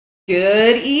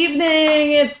Good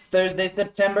evening. It's Thursday,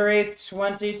 September 8th,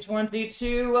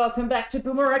 2022. Welcome back to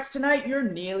BoomerRexTonight, your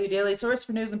nearly daily source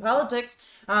for news and politics.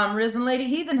 I'm Risen Lady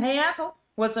Heathen. Hey, asshole.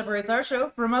 What separates our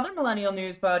show from other millennial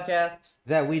news podcasts?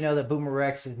 That we know that Boomer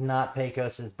Rex is not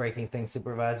Pecos' breaking things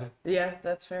supervisor. Yeah,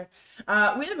 that's fair.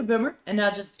 We have a boomer, and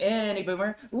not just any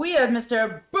boomer. We have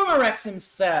Mr. BoomerRex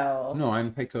himself. No,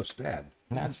 I'm Pecos' dad.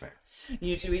 That's fair.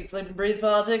 You two eat, sleep, and breathe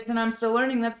politics, and I'm still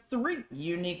learning. That's 3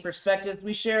 unique perspectives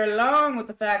we share along with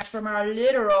the facts from our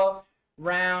literal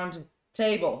round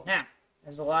table. Now,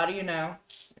 as a lot of you know,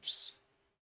 there's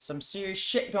some serious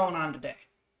shit going on today.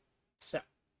 So,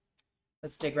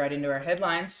 let's dig right into our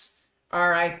headlines.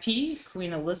 R.I.P.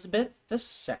 Queen Elizabeth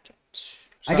II.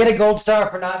 I get a gold star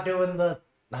for not doing the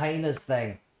hyenas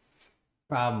thing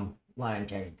from Lion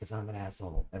King, because I'm an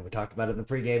asshole. And we talked about it in the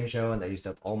pregame show, and they used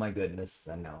up all my goodness,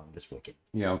 and now I'm just wicked.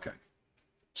 Yeah, okay.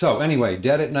 So, anyway,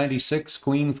 dead at 96,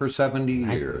 queen for 70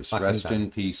 Nice years. fucking Rest time.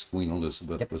 in peace, Queen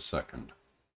Elizabeth II.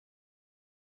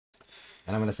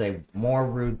 And I'm going to say more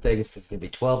rude things, because it's going to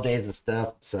be 12 days of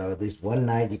stuff, so at least one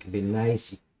night you can be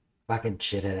nice, you fucking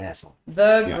shithead asshole.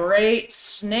 The Yeah. Great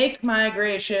Snake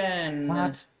Migration.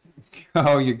 What?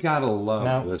 Oh, you gotta love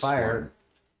No, this fire. one.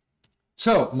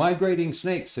 So, migrating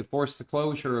snakes have forced the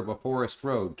closure of a forest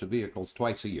road to vehicles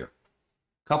twice a year.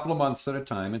 Couple of months at a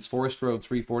time. It's Forest Road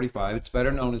 345. It's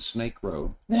better known as Snake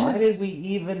Road. Why did we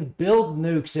even build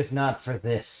nukes if not for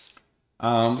this?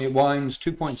 It winds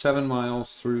 2.7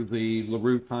 miles through the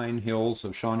LaRue Pine Hills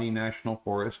of Shawnee National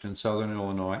Forest in southern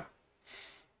Illinois.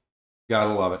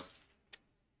 Gotta love it.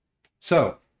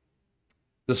 So,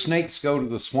 the snakes go to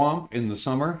the swamp in the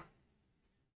summer,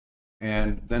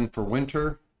 and then for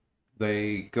winter,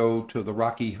 they go to the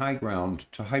rocky high ground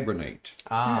to hibernate,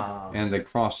 and they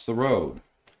cross the road.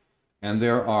 And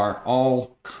there are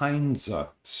all kinds of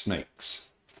snakes.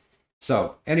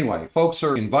 So, anyway, folks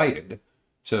are invited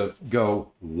to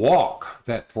go walk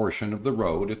that portion of the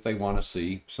road if they want to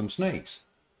see some snakes.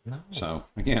 No. So,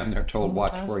 again, they're told Who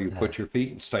watch does where you that? put your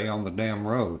feet and stay on the damn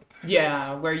road.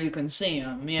 Yeah, where you can see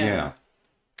them. Yeah.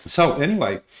 So,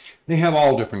 anyway, they have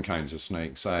all different kinds of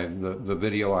snakes. The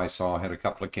video I saw had a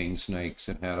couple of king snakes.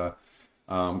 It had a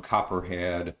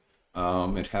copperhead.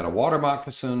 It had a water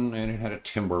moccasin, and it had a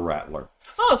timber rattler.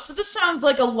 Oh, so this sounds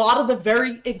like a lot of the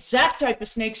very exact type of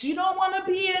snakes you don't want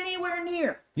to be anywhere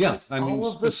near. Yeah, I mean, All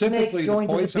of the snakes specifically the going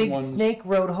to the poison big ones snake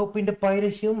road hoping to bite a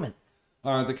human.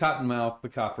 are the cottonmouth, the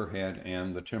copperhead,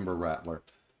 and the timber rattler.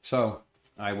 So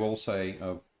I will say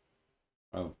of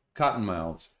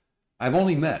cottonmouths, I've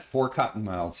only met 4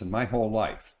 cottonmouths in my whole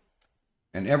life,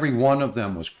 and every one of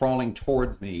them was crawling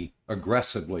toward me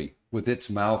aggressively with its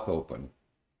mouth open.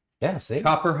 Yeah, see?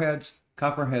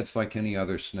 Copperhead's like any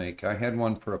other snake. I had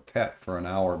one for a pet for an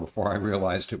hour before I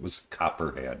realized it was a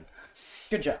copperhead.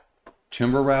 Good job.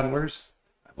 Timber rattlers,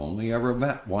 I've only ever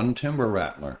met one timber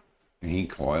rattler. And he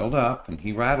coiled up and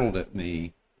he rattled at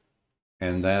me,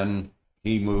 and then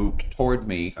he moved toward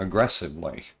me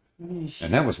aggressively. And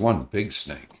that was one big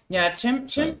snake. Yeah, Tim,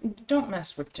 don't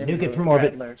mess with Tim. Nuke it from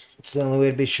orbit. Rattlers. It's the only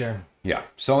way to be sure. Yeah.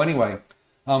 So anyway,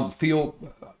 feel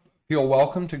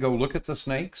welcome to go look at the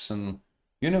snakes, and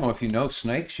if you know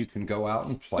snakes, you can go out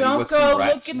and play Don't with go some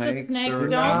rat look at the snakes. snakes. or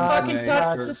Don't not fucking snakes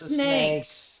touch or- the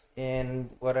snakes. In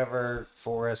whatever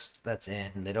forest that's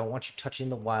in. They don't want you touching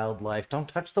the wildlife. Don't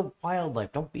touch the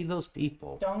wildlife. Don't be those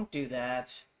people. Don't do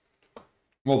that.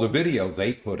 Well, the video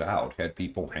they put out had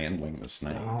people handling the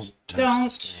snakes.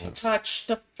 Don't touch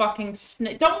the fucking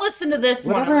snake. Don't listen to this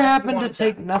one. Whatever unless you happened to want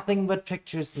take nothing but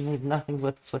pictures and leave nothing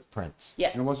but footprints?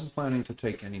 Yes. I wasn't planning to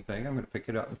take anything. I'm going to pick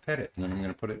it up and pet it, and then I'm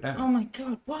going to put it down. Oh my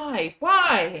god, why?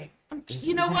 Why?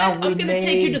 You know is what? how I'm we gonna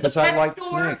take you to the Because I pet like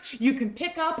store. snakes. You can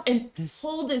pick up and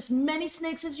hold as many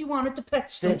snakes as you want at the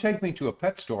pet store. Don't take me to a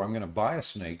pet store. I'm going to buy a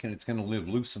snake, and it's going to live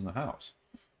loose in the house.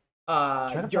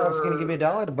 Turnipog's gonna give you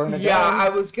 $1 to burn it Yeah, down. I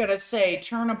was gonna say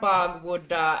Turnabog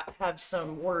would have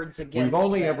some words against We've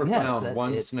only that. ever Yes, found that's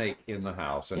one it. snake in the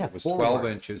house, and Yeah, it was 4 12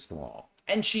 words. inches long.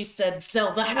 And she said,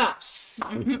 "Sell the house."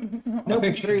 Nope, I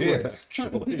think she 3 did, words.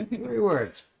 actually. 3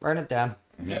 words. Burn it down.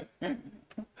 Yeah.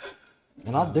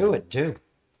 And I'll do it too.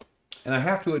 And I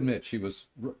have to admit, she was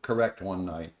correct one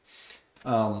night.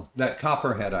 That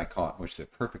copperhead I caught, which they're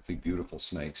perfectly beautiful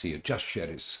snakes, he had just shed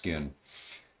his skin.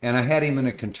 And I had him in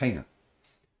a container.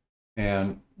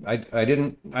 And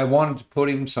I wanted to put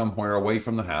him somewhere away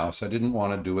from the house. I didn't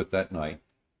want to do it that night.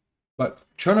 But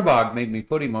Chernobog made me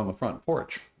put him on the front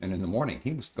porch. And in the morning,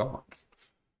 he was gone.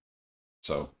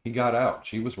 So he got out.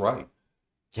 She was right.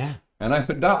 Yeah. And I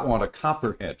would not want a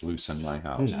copperhead loose in my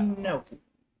house. No.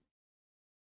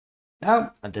 Oh,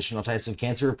 additional types of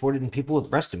cancer reported in people with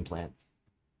breast implants.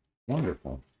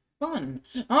 Wonderful. Fun.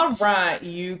 All right,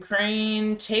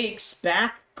 Ukraine takes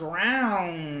back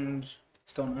ground.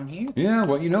 What's going on here? Yeah,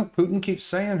 well, Putin keeps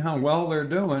saying how well they're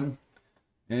doing,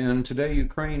 and today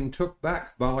Ukraine took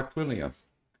back Balaklia.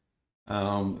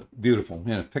 Beautiful.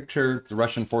 Picture, the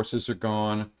Russian forces are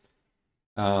gone.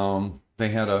 They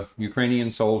had a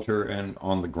Ukrainian soldier, and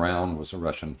on the ground was a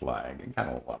Russian flag. You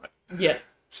gotta love it. Yeah.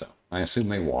 So I assume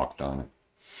they walked on it.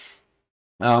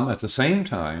 At the same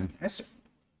time, Yes.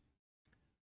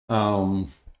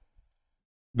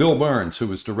 Bill Burns, who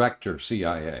was director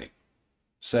CIA,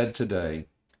 said today,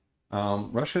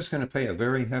 Russia's going to pay a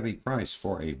very heavy price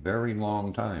for a very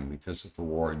long time because of the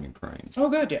war in Ukraine. Oh,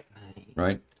 good. Yeah.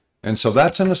 Right? And so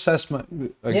that's an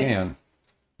assessment. Again,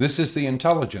 this is the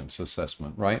intelligence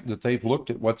assessment, right? That they've looked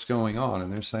at what's going on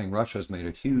and they're saying Russia's made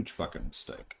a huge fucking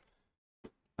mistake.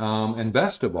 And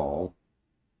best of all,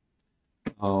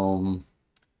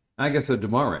 Agatha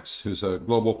Damaris, who's a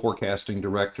global forecasting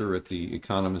director at the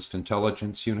Economist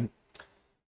Intelligence Unit,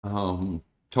 told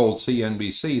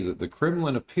CNBC that the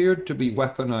Kremlin appeared to be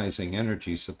weaponizing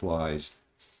energy supplies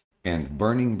and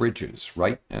burning bridges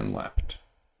right and left.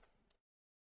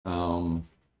 Again,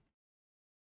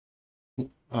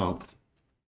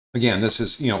 this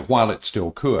is, while it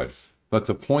still could, but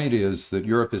the point is that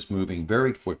Europe is moving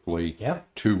very quickly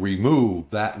to remove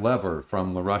that lever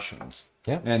from the Russians.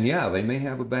 And they may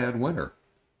have a bad winter.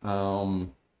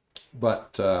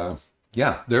 But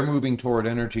they're moving toward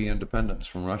energy independence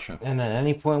from Russia. And at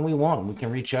any point we want, we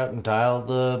can reach out and dial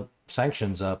the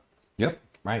sanctions up. Yep.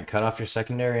 Right, cut off your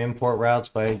secondary import routes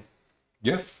by...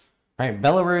 Yep. Right,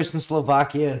 Belarus and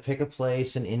Slovakia and pick a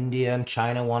place, and India and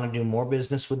China want to do more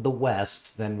business with the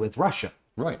West than with Russia.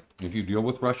 Right. If you deal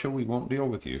with Russia, we won't deal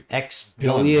with you. X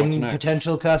billion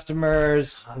potential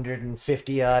customers,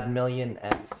 150 odd million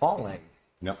and falling.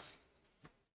 Yep.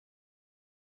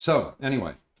 So,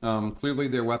 anyway, clearly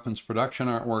their weapons production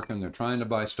aren't working. They're trying to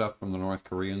buy stuff from the North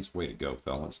Koreans. Way to go,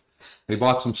 fellas. They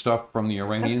bought some stuff from the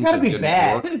Iranians. That's gotta be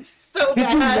bad. It's so You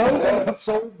bad. know they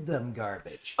sold them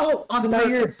garbage. Oh, so now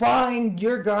you're buying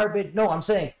your garbage. No, I'm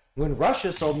saying when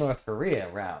Russia sold North Korea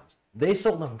rounds, they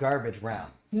sold them garbage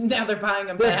rounds. Now they're buying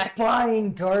them They're back.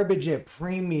 buying garbage at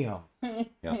premium.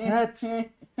 That's so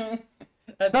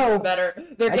better.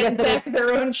 They're getting back that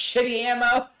their own shitty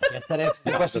ammo. I guess that answers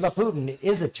the question about Putin. It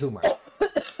is a tumor.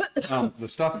 The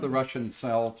stuff the Russians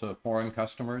sell to foreign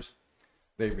customers,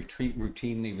 they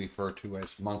routinely refer to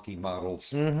as monkey models.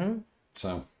 Mm-hmm.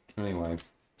 So, anyway,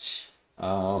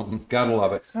 gotta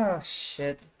love it. Oh,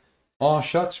 shit. Oh,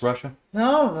 shucks, Russia.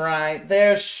 All right,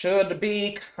 there should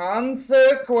be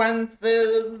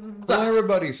consequences. Well,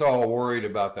 everybody's all worried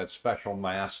about that special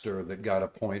master that got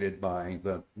appointed by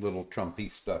the little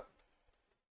Trumpista.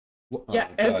 Yeah,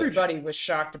 everybody was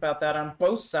shocked about that on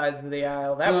both sides of the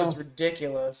aisle. That was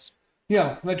ridiculous.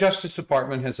 Yeah, the Justice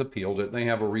Department has appealed it. They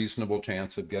have a reasonable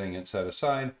chance of getting it set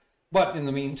aside. But in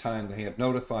the meantime, they have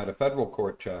notified a federal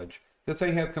court judge that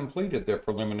they have completed their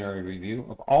preliminary review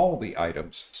of all the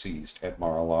items seized at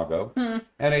Mar-a-Lago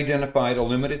and identified a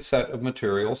limited set of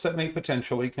materials that may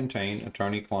potentially contain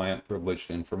attorney-client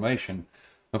privileged information,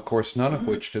 of course, none of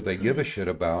which do they give a shit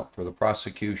about for the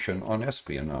prosecution on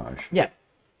espionage. Yeah.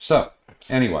 So,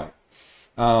 anyway,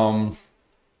 the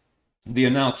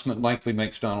announcement likely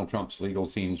makes Donald Trump's legal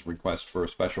team's request for a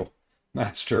special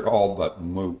master all but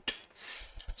moot.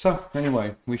 So,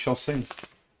 anyway, we shall see.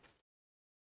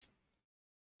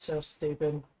 So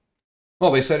stupid. Well,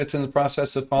 they said it's in the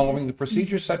process of following the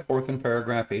procedures set forth in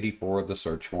paragraph 84 of the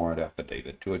search warrant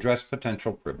affidavit to address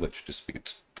potential privilege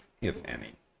disputes, if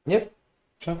any. Yep.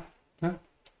 So, yeah.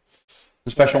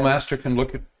 The special master can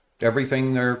look at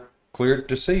everything they're cleared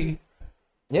to see.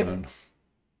 Yep. And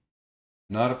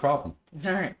not a problem.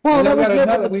 All right.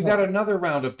 Well, We've got another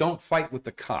round of don't fight with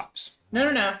the cops.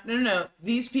 No.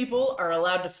 These people are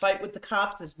allowed to fight with the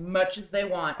cops as much as they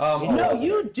want. No,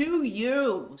 you do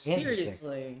you. Interesting.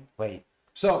 Seriously. Wait.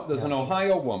 So there's an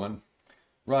Ohio woman,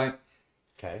 right?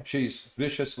 Okay. She's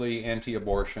viciously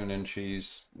anti-abortion and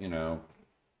she's,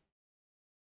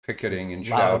 picketing and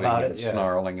Loud shouting about and it, yeah.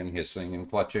 snarling and hissing and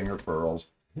clutching her pearls.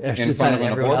 She in front of decided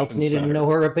an everyone else abortion needed center. to know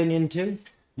her opinion too?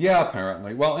 Yeah,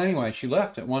 apparently. Well, anyway, she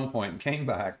left at one point and came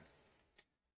back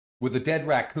with a dead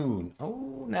raccoon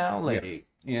Oh, now, lady.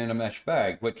 in a mesh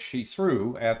bag, which she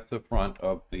threw at the front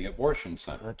of the abortion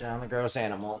center. Put down the gross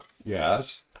animal.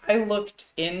 Yes. I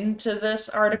looked into this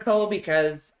article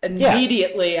because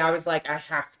immediately I was like, I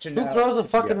have to know. Who throws a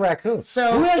fucking raccoon?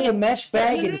 So- Who has a mesh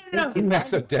bag? No.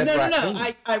 That's a dead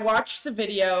raccoon. I watched the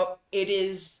video. It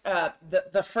is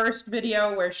the first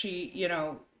video where she,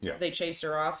 Yeah. they chased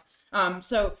her off.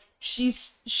 So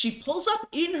She pulls up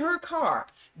in her car,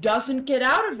 doesn't get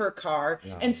out of her car,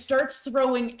 and starts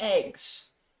throwing eggs.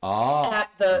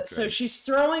 So she's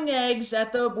throwing eggs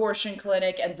at the abortion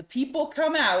clinic, and the people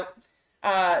come out.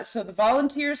 So the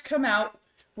volunteers come out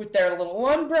with their little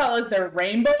umbrellas, their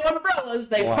rainbow umbrellas.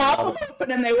 They pop them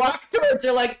open and they walk towards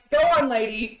her like, "Go on,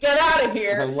 lady, get out of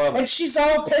here." And she's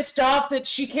all pissed off that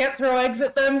she can't throw eggs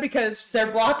at them because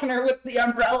they're blocking her with the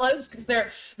umbrellas, because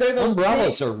they're those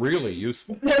umbrellas are really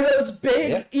useful. They're those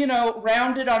big,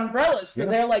 rounded umbrellas. So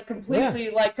they're like completely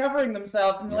like covering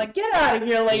themselves, and they're like, "Get out of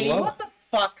here, lady! What the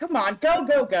fuck? Come on,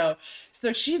 go."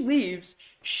 So she leaves.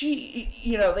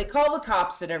 They call the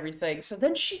cops and everything. So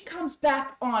then she comes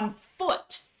back on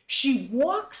foot. She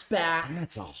walks back.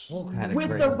 That's a whole kind of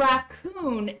with crazy. a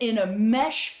raccoon in a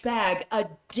mesh bag, a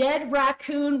dead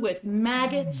raccoon with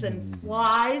maggots and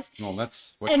flies. Well,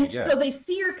 that's what and you get. so they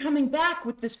see her coming back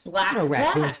with this black bag.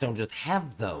 Raccoons don't just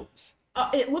have those.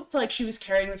 It looked like she was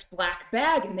carrying this black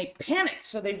bag, and they panicked.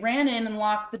 So they ran in and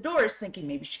locked the doors, thinking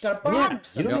maybe she got a bomb or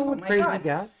something. You don't know what crazy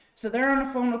got. So they're on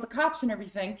the phone with the cops and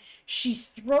everything. She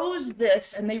throws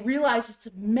this, and they realize it's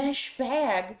a mesh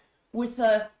bag with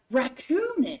a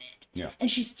raccoon in it. Yeah.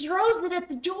 And she throws it at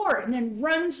the door and then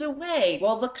runs away.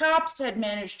 Well, the cops had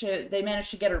managed to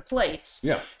get her plates.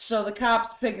 Yeah. So the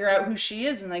cops figure out who she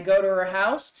is, and they go to her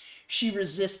house. She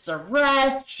resists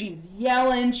arrest. She's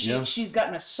yelling. She's got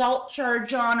an assault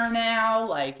charge on her now.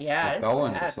 Like, a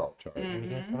felony assault charge.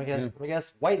 Let me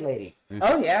guess. White lady.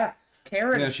 Oh, yeah.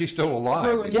 Karen. Yeah, she's still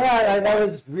alive. Yeah, that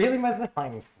was really my thing.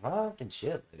 Like, fucking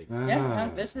shit, lady. Yeah,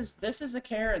 no, this is a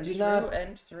Karen through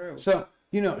and through. So,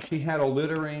 she had a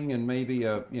littering and maybe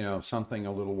something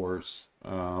a little worse.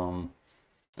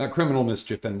 Criminal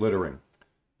mischief and littering.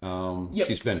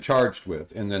 She's been charged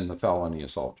with, and then the felony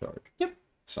assault charge. Yep.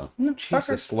 So, No,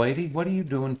 Jesus, lady, what are you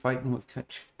doing fighting with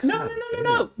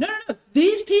No.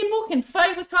 These people can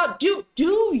fight with cops. Do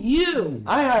you?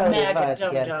 I highly MAGA advise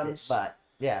against dum-dums. it, but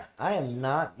yeah, I am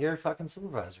not your fucking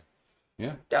supervisor.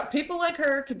 Yeah. People like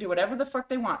her can do whatever the fuck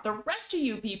they want. The rest of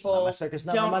you people Not my circus,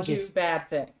 not my don't do monkeys. bad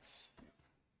things.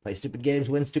 Play stupid games,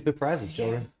 win stupid prizes,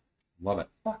 children. Love it.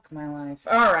 Fuck my life.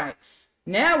 All right.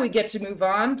 Now we get to move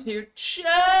on to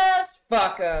just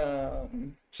fuck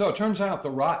 'em. So it turns out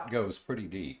the rot goes pretty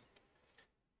deep.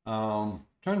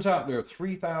 Turns out there are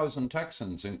 3,000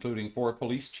 Texans, including 4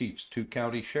 police chiefs, 2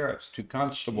 county sheriffs, 2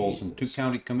 constables, and 2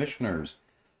 county commissioners,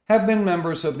 have been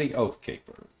members of the Oath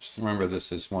Keepers. Remember,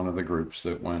 this is one of the groups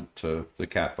that went to the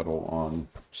Capitol on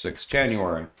 6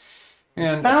 January.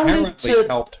 And Founded apparently to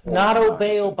helped not organize.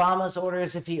 obey Obama's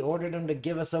orders if he ordered him to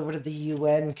give us over to the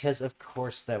UN, because of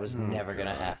course that was never going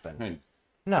to happen. Hey,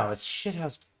 No, it's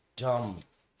shithouse, dumb,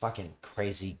 fucking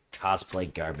crazy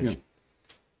cosplay garbage.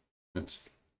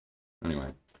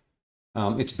 Anyway,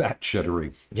 it's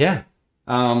batshittery. Yeah.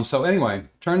 So anyway,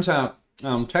 turns out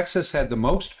Texas had the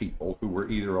most people who were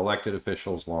either elected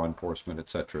officials, law enforcement,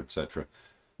 etc.,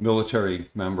 military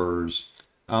members.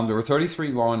 There were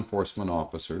 33 law enforcement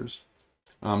officers,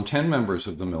 10 members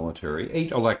of the military,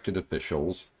 8 elected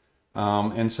officials,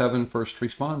 and 7 first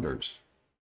responders.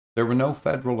 There were no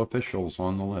federal officials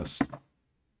on the list.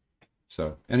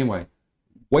 So anyway,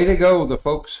 way to go, the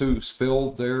folks who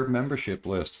spilled their membership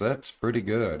list. That's pretty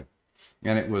good.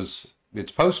 And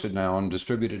it's posted now and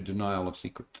distributed denial of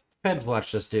secret. Feds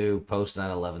watched us do post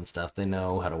 9/11 stuff. They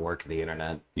know how to work the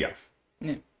internet. Yeah.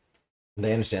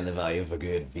 They understand the value of a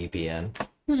good VPN.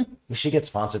 We should get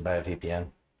sponsored by a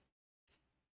VPN.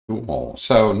 Cool.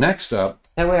 So next up,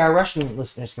 That way our Russian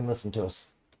listeners can listen to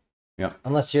us. Yeah.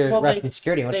 Unless you're Well, Russian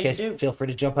security, in which they case do. feel free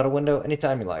to jump out a window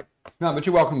anytime you like. no, but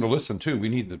you're welcome to listen too. We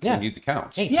need the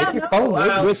counts. Hey, Yeah, get your no,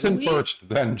 phone. Listen first,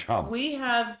 then jump. We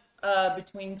have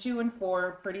between 2 and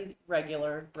 4 pretty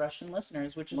regular Russian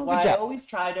listeners, which is Well, why good I job. always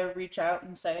try to reach out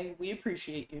and say we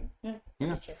appreciate you.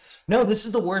 Yeah. No, this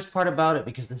is the worst part about it,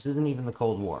 because this isn't even the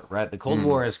Cold War, right? The Cold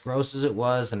War, as gross as it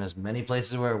was, and as many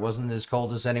places where it wasn't as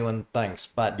cold as anyone thinks,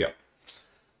 but Yeah.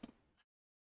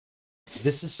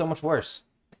 this is so much worse.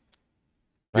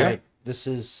 Yeah. Right? This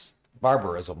is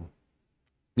barbarism.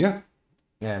 Yeah.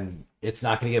 And it's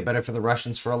not going to get better for the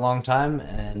Russians for a long time.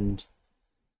 And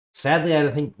sadly,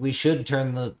 I think we should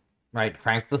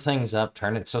crank the things up,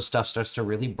 turn it so stuff starts to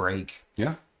really break.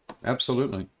 Yeah.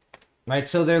 Absolutely. Right,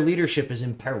 so their leadership is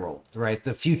imperiled, right?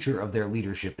 The future of their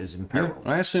leadership is Yeah. imperiled.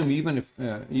 I assume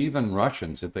even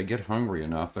Russians, if they get hungry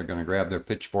enough, they're going to grab their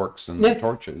pitchforks and their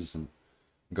torches and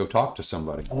go talk to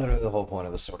somebody. Literally the whole point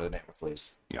of the Sword of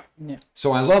Damocles. Yeah. Yeah.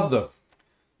 So I love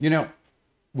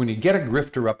when you get a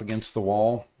grifter up against the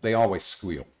wall, they always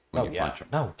squeal when you punch them.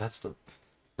 No, that's the...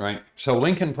 Right. So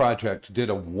Lincoln Project did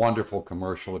a wonderful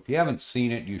commercial. If you haven't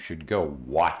seen it, you should go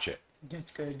watch it.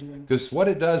 That's good, dude. Because what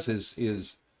it does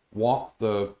is walk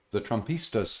the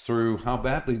Trumpistas through how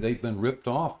badly they've been ripped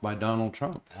off by Donald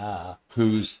Trump,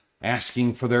 who's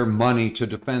asking for their money to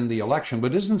defend the election,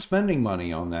 but isn't spending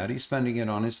money on that. He's spending it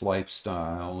on his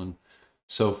lifestyle and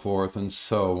so forth and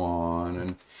so on.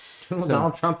 And Well,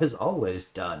 Donald Trump has always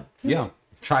done. yeah.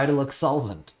 Try to look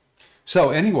solvent.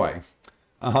 So anyway,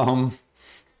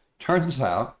 turns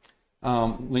out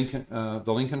the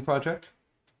Lincoln Project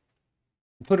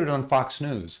put it on Fox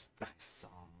News,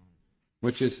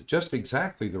 which is just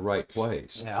exactly the right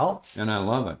place. Yeah. And I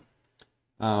love it.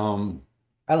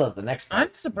 I love the next part.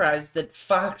 I'm surprised that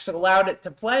Fox allowed it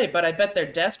to play, but I bet they're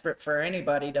desperate for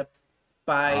anybody to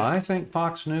buy. I think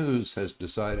Fox News has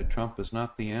decided Trump is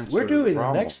not the answer. We're to doing the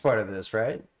problem. next part of this,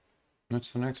 right?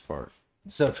 That's the next part.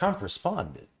 So Trump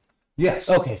responded. Yes.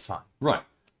 Okay, fine. Right.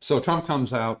 So Trump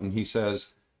comes out and he says,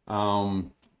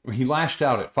 he lashed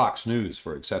out at Fox News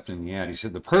for accepting the ad. He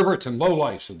said, the perverts and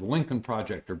lowlifes of the Lincoln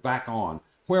Project are back on.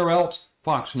 Where else?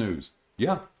 Fox News.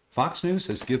 Yeah, Fox News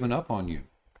has given up on you.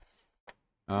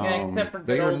 Except for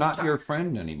They good are old not Tuck. your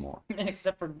friend anymore.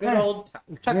 Except for good old.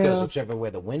 Tuck goes whichever way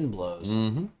the wind blows.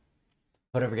 Mm-hmm.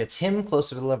 Whatever gets him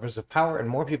closer to the levers of power and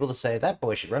more people to say, that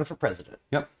boy should run for president.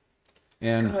 Yep.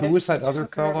 And God, who was that if other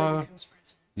Tucker ever fella? becomes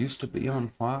president. Used to be on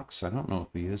Fox. I don't know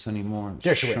if he is anymore.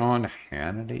 Dershowitz. Sean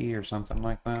Hannity or something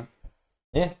like that.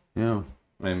 Yeah. Yeah.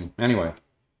 And anyway,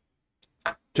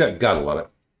 gotta love it.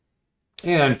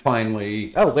 And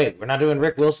finally, Oh, wait, we're not doing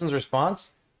Rick Wilson's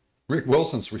response? Rick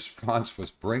Wilson's response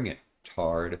was, "Bring it,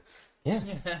 tard." Yeah.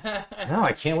 No,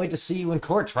 I can't wait to see you in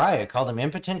court. Try it. Called him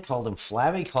impotent, called him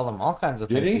flabby, called him all kinds of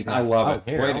Did things. he? He's not- I love Oh, it.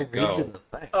 Here, Way I'll to read go. you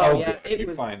the thing. Oh, Oh, yeah, did you it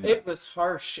was. find It that? was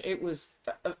harsh. It was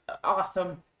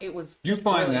awesome. It was. You just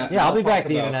find brilliant. that? Yeah, I'll be We'll back talk to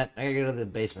the about- internet. I gotta go to the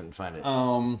basement and find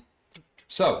it.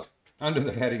 So, under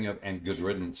the heading of "and good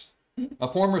riddance,"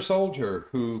 a former soldier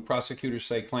who prosecutors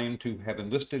say claimed to have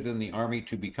enlisted in the army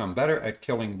to become better at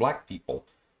killing black people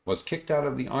was kicked out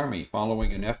of the army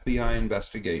following an FBI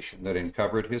investigation that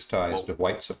uncovered his ties to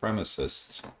white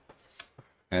supremacists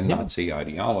and Nazi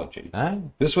ideology.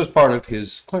 This was part of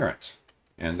his clearance,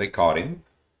 and they caught him,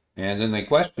 and then they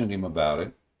questioned him about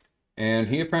it, and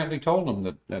he apparently told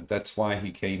them that that's why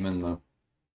he came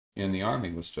in the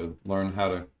army, was to learn how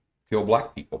to kill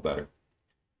black people better.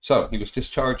 So he was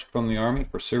discharged from the army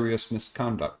for serious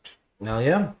misconduct. Oh,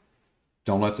 yeah?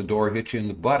 Don't let the door hit you in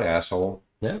the butt, asshole.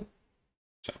 Yeah.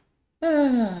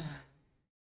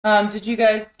 Did you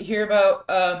guys hear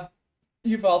about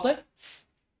Uvalde? I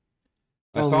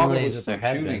Well, saw there really, was that some there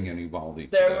had shooting been. in Uvalde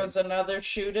There today. was another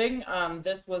shooting.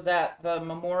 This was at the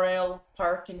Memorial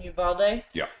Park in Uvalde.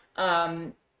 Yeah.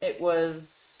 It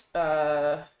was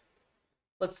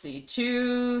let's see,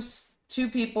 two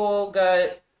people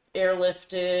got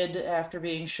airlifted after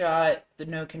being shot.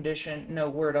 No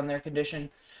word on their condition.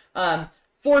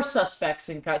 4 suspects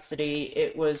in custody.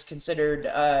 It was considered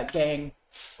gang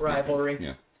rivalry.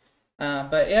 Yeah.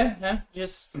 But yeah,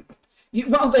 just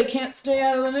they can't stay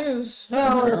out of the news.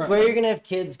 Well, it's where you're gonna have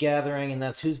kids gathering, and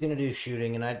that's who's gonna do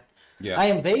shooting. And I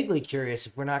am vaguely curious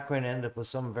if we're not going to end up with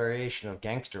some variation of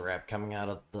gangster rap coming out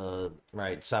of the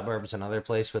suburbs and other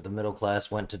place where the middle class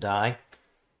went to die.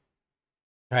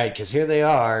 Right, because here they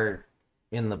are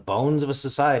in the bones of a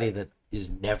society that is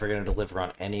never going to deliver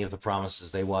on any of the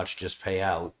promises they watch just pay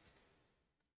out.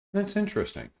 That's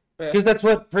interesting. Because that's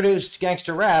what produced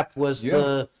gangster rap was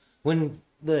Yeah. when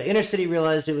the inner city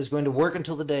realized it was going to work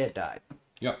until the day it died.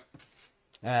 Yeah.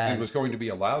 And It was going to be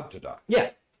allowed to die. yeah,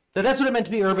 so that's what it meant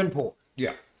to be urban poor.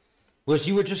 Yeah. Was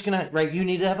you were just gonna you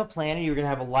need to have a plan, and you were gonna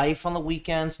have a life on the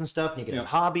weekends and stuff, and you could have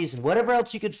hobbies and whatever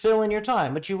else you could fill in your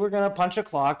time, but you were gonna punch a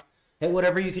clock at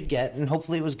whatever you could get, and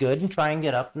hopefully it was good, and try and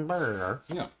get up and murder.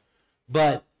 Yeah.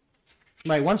 But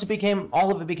once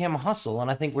all of it became a hustle, and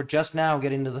I think we're just now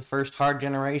getting to the first hard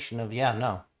generation of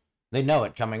they know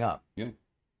it coming up. Yeah.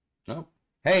 No.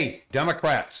 Hey,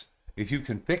 Democrats, if you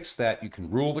can fix that, you can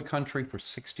rule the country for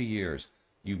 60 years.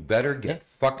 You better get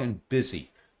fucking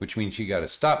busy, which means you got to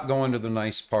stop going to the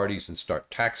nice parties and start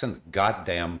taxing the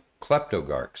goddamn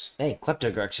kleptogarchs. Hey,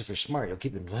 kleptogarchs, if you're smart, you'll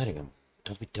keep inviting them.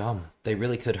 Don't be dumb. They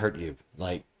really could hurt you.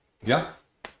 Yeah.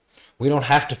 We don't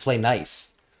have to play nice.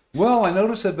 Well, I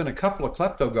noticed there have been a couple of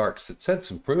kleptogarchs that said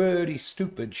some pretty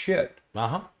stupid shit,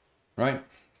 Uh-huh. right?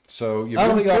 So you Oh,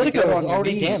 really ought to Politico get is on your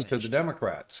already knees to damaged. the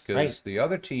Democrats, because Right. the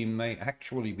other team may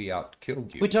actually be out to kill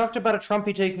you. We talked about a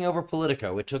Trumpy taking over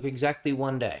Politico. It took exactly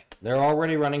one day. They're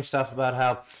already running stuff about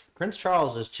how Prince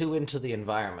Charles is too into the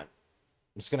environment.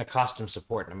 It's going to cost him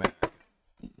support in America.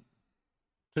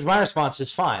 Because my response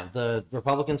is fine. The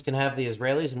Republicans can have the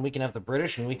Israelis, and we can have the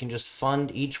British, and we can just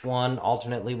fund each one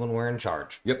alternately when we're in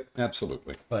charge. Yep,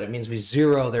 absolutely. But it means we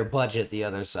zero their budget the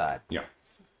other side.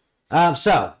 Yeah.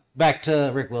 So back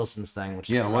to Rick Wilson's thing, which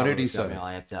Yeah, what did he got say? me all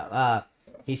amped up.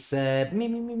 He said,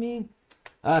 me.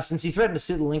 Since you threatened to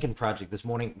sue the Lincoln Project this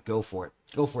morning, go for it.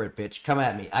 Go for it, bitch. Come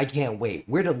at me. I can't wait.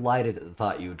 We're delighted at the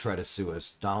thought you would try to sue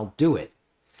us. Donald, do it.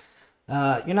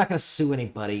 You're not going to sue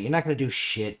anybody. You're not going to do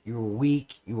shit. You were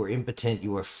weak. You were impotent.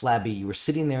 You were flabby. You were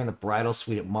sitting there in the bridal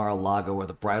suite at Mar-a-Lago or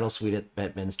the bridal suite at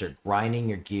Bedminster, grinding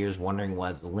your gears, wondering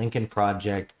why the Lincoln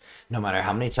Project, no matter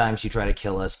how many times you try to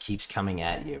kill us, keeps coming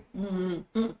at you.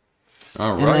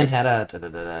 All And right. then had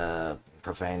a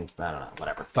profane, I don't know,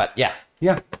 whatever. But yeah.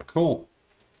 Yeah, cool.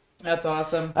 That's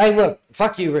awesome. Hey, look,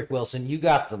 fuck you, Rick Wilson. You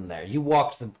got them there. You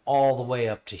walked them all the way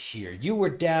up to here. You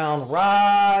were down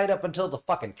right up until the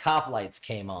fucking cop lights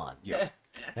came on. Yeah.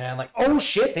 And I'm like, oh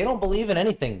shit, they don't believe in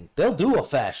anything. They'll do a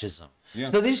fascism. Yeah.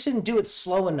 So they just didn't do it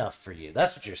slow enough for you.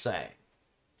 That's what you're saying.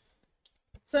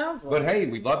 Sounds like But hey,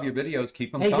 we love your videos.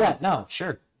 Keep them Hey, coming. yeah, no,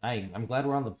 sure. I'm glad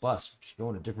we're on the bus. We're just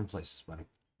going to different places, buddy.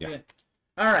 Yeah.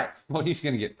 All right. Well, he's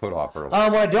going to get put off early.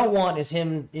 What I don't want is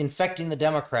him infecting the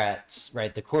Democrats,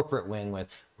 right, the corporate wing, with,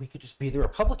 we could just be the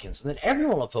Republicans, and then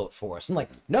everyone will vote for us. And like,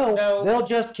 no, they'll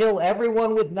just kill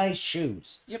everyone with nice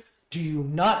shoes. Yep. Do you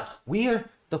not? We're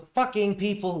the fucking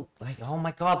people, like, oh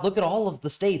my God, look at all of the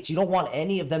states. You don't want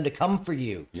any of them to come for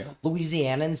you. Yeah.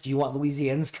 Louisianans, do you want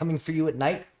Louisianans coming for you at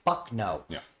night? Fuck no.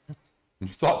 Yeah. You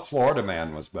thought Florida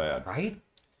Man was bad. Right?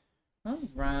 All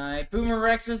right. Boomer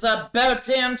Rex is about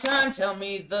damn time. Tell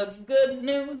me the good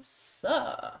news.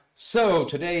 So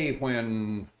today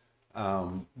when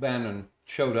Bannon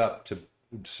showed up to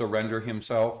surrender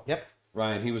himself, Yep.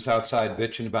 right, he was outside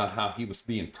bitching about how he was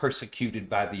being persecuted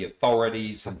by the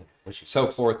authorities and so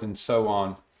forth and so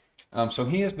on. So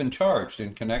he has been charged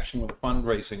in connection with a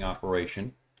fundraising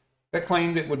operation that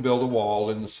claimed it would build a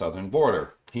wall in the southern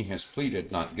border. He has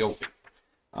pleaded not guilty.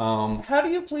 How do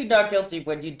you plead not guilty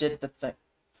when you did the thing?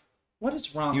 What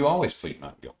is wrong? You always plead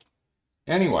not guilty.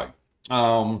 Anyway,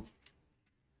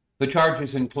 the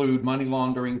charges include money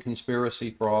laundering,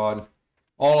 conspiracy, fraud,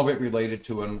 all of it related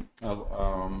to an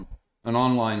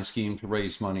online scheme to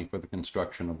raise money for the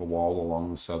construction of a wall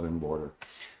along the southern border.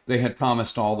 They had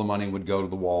promised all the money would go to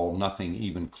the wall. Nothing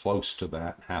even close to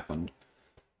that happened.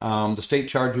 The state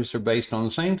charges are based on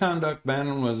the same conduct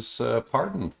Bannon was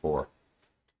pardoned for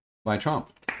by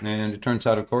Trump. And it turns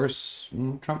out, of course,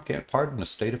 Trump can't pardon a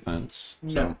state offense.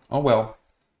 So, No. oh well.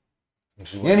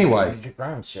 Anyway,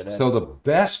 So so the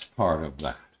best part of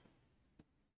that,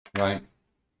 right?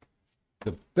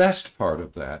 The best part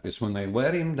of that is when they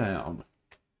let him down,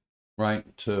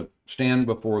 right, to stand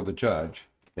before the judge.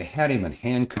 They had him in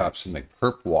handcuffs and they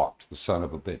perp walked the son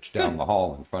of a bitch down the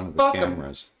hall in front of the Fuck 'em.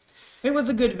 cameras. It was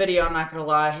a good video, I'm not gonna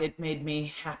lie. It made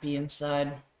me happy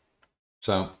inside.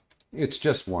 So it's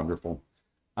just wonderful.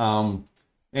 And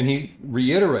he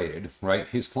reiterated, right,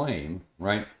 his claim,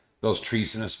 right? Those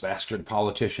treasonous bastard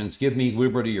politicians, give me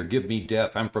liberty or give me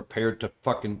death. I'm prepared to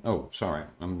fucking, oh, sorry,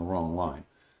 I'm in the wrong line.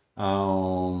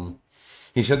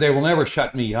 He said, they will never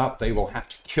shut me up. They will have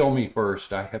to kill me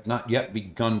first. I have not yet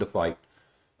begun to fight.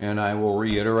 And I will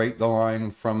reiterate the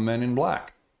line from Men in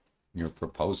Black. Your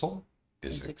proposal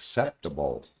is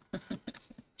acceptable.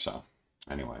 So,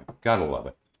 anyway, gotta love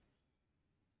it.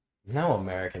 No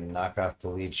American knock off the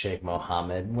lead Sheikh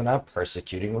Mohammed. We're not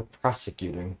persecuting, we're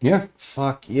prosecuting. Yeah.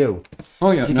 Fuck you. Oh,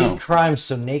 yeah, You no. did crimes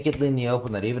so nakedly in the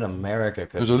open that even America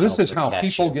could. So this help is but how catch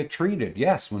people you. get treated.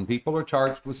 Yes, when people are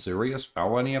charged with serious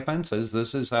felony offenses,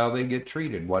 this is how they get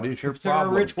treated. What is your You're a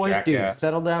problem, rich white dude. jackass?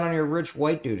 Settle down on your rich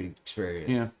white dude experience.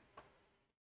 Yeah,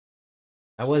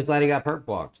 I was glad he got perp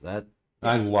walked. That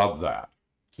I love that.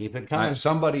 keep it coming.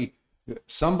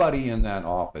 Somebody in that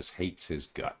office hates his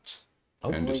guts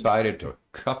and Hopefully. decided to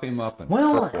cuff him up and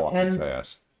Well, perp walk his and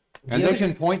ass. And the they other-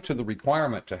 can point to the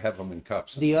requirement to have him in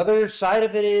cuffs. The other side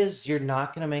of it is you're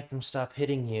not going to make them stop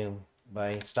hitting you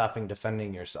by stopping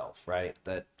defending yourself, right?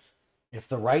 That if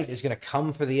the right is going to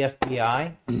come for the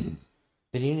FBI, then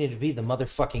you need to be the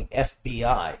motherfucking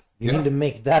FBI. You Yeah. need to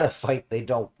make that a fight they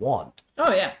don't want.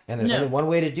 Oh yeah. And there's No. only one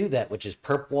way to do that, which is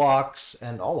perp walks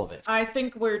and all of it. I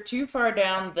think we're too far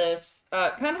down this,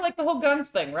 kind of like the whole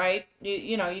guns thing, right?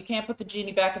 You know, you can't put the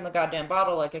genie back in the goddamn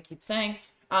bottle, like I keep saying.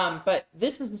 But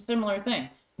this is a similar thing.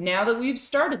 Now that we've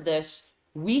started this,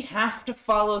 we have to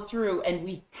follow through, and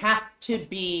we have to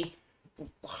be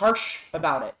harsh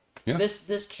about it. Yeah.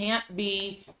 This can't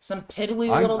be some piddly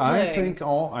little I thing.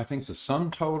 I think the sum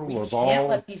total We of can't all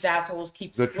let these assholes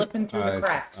keep the- slipping through the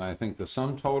cracks. I think the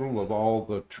sum total of all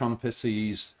the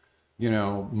Trumpicies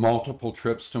multiple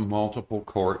trips to multiple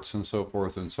courts and so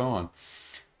forth and so on.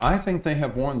 I think they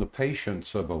have worn the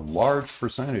patience of a large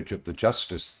percentage of the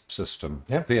justice system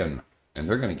thin, and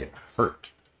they're going to get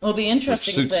hurt. Well, the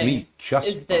interesting suits thing me just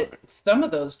is that some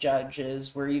of those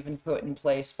judges were even put in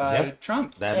place by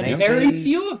Trump, That and makes very me-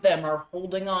 few of them are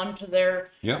holding on to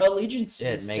their allegiances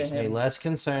It makes to me him. less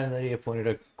concerned that he appointed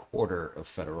a quarter of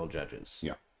federal judges.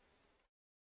 Yeah.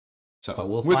 So, But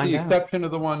we'll with find the out. exception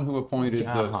of the one who appointed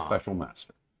the special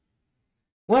master.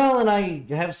 Well, and I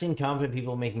have seen competent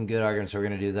people making good arguments. We're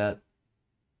going to do that.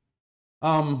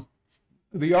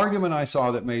 The argument I saw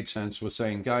that made sense was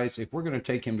saying, guys, if we're going to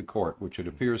take him to court, which it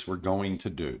appears we're going to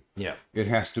do, it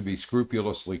has to be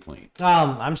scrupulously clean.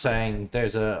 I'm saying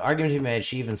there's an argument to be made.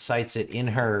 She even cites it in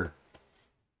her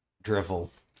drivel.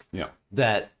 Yeah.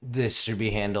 That this should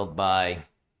be handled by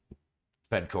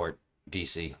Fed Court,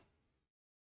 DC.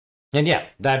 And yeah,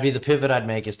 that'd be the pivot I'd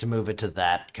make, is to move it to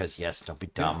that, because yes, don't be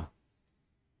dumb.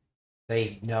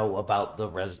 They know about the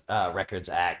Records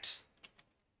Act.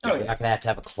 Oh, You're not going to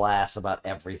have a class about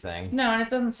everything. No, and it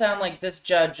doesn't sound like this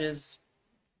judge is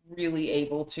really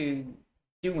able to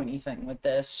do anything with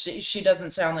this. She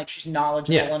doesn't sound like she's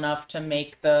knowledgeable enough to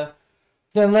make the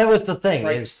And that was the thing,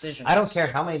 right is decisions. I don't care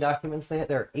how many documents they had.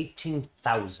 There are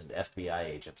 18,000 FBI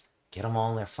agents. Get them all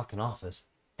in their fucking office.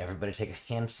 Everybody take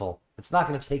a handful. It's not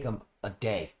going to take them a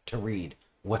day to read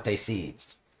what they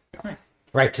seized.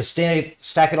 Right, to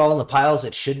stack it all in the piles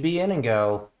it should be in and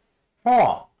go,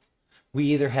 we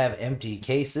either have empty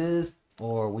cases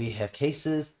or we have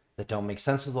cases that don't make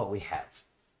sense with what we have.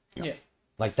 Yeah.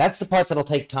 Like, that's the part that'll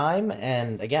take time.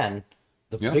 And again,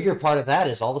 the bigger part of that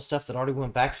is all the stuff that already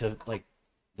went back to, like,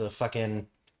 the fucking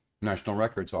National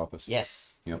Records Office.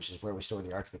 Yes, which is where we store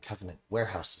the Ark of the Covenant.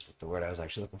 Warehouse is the word I was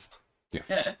actually looking for.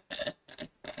 Yeah.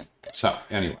 So,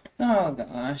 anyway. Oh,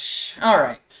 gosh. All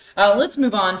right. Let's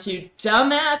move on to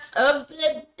Dumbass of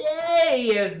the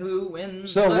Day. Who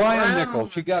wins So, the Ryan round?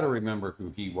 Nichols, you got to remember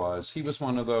who he was. He was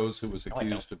one of those who was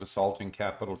accused of assaulting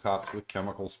Capitol cops with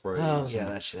chemical sprays. Oh, yeah,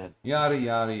 that shit. Yada,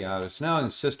 yada, yada. It's now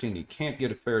insisting he can't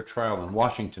get a fair trial in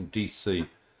Washington, D.C.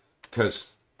 because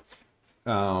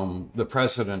the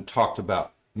president talked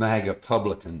about MAGA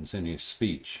publicans in his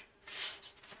speech.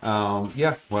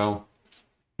 Well,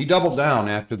 he doubled down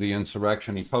after the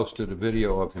insurrection. He posted a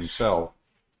video of himself.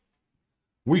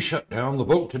 We shut down the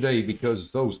vote today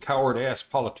because those coward-ass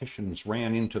politicians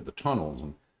ran into the tunnels.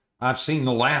 And I've seen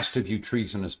the last of you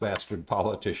treasonous bastard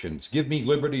politicians. Give me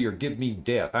liberty or give me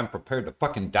death. I'm prepared to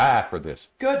fucking die for this.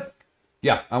 Good.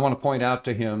 Yeah, I want to point out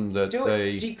to him that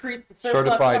they Decrease the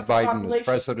certified Biden population. as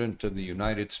president of the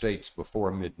United States before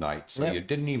midnight, so you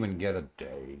didn't even get a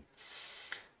day.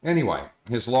 Anyway,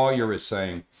 his lawyer is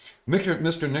saying,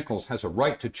 Mr. Nichols has a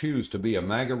right to choose to be a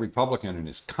MAGA Republican and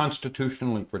is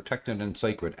constitutionally protected and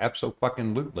sacred.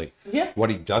 Abso-fucking-lutely. Yeah. What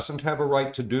he doesn't have a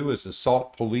right to do is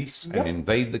assault police and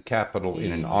invade the Capitol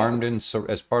in an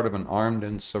as part of an armed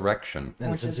insurrection.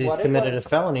 And Which since is he's what it committed a was.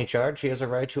 felony charge, he has a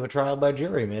right to a trial by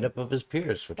jury made up of his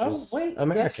peers, which is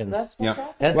Americans. That's what's Yeah.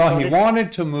 happening. As Well, he voted-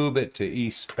 wanted to move it to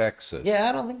East Texas. Yeah,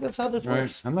 I don't think that's how this Right.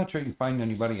 works. I'm not sure you can find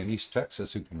anybody in East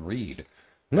Texas who can read.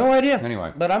 No idea.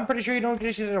 Anyway. But I'm pretty sure you don't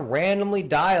just randomly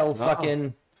dial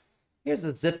fucking... Here's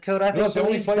the zip code I think That's the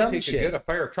only believes place dumb he could shit. get a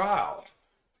fair trial.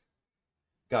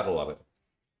 Gotta love it.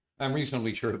 I'm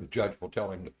reasonably sure the judge will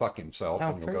tell him to fuck himself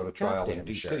and he'll go to trial in goddamn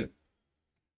D.C. sure.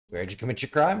 Where'd you commit your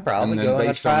crime? Probably And then go on a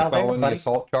based trial on there, felony buddy.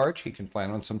 assault charge, he can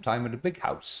plan on some time at a big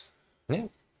house. Yeah.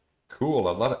 Cool,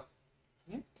 I love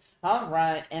it. All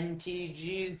right,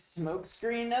 MTG's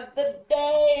smokescreen of the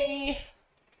day.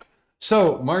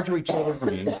 So Marjorie Taylor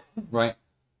Greene, right,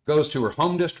 goes to her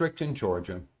home district in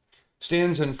Georgia,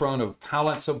 stands in front of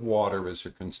pallets of water as her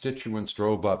constituents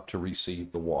drove up to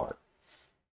receive the water,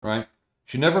 right?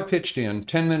 She never pitched in,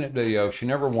 10-minute video, she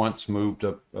never once moved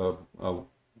a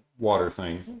water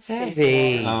thing. It's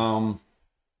heavy. And,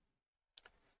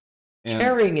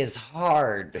 Carrying is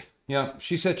hard. yeah,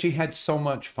 she said she had so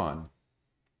much fun.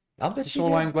 I'll bet you So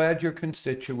did. I'm glad your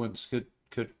constituents could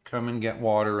come and get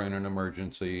water in an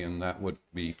emergency, and that would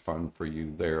be fun for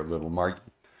you there, little Mark.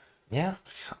 Yeah.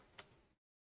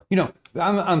 You know,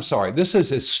 I'm sorry. This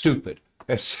is as stupid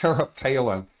as Sarah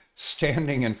Palin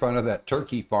standing in front of that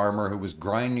turkey farmer who was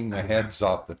grinding the heads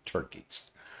off the turkeys.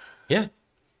 Yeah.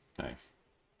 Okay.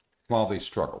 While they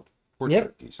struggled. Poor Yep.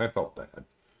 turkeys. I felt bad.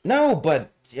 No, but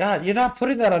yeah, you're not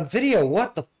putting that on video.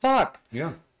 What the fuck?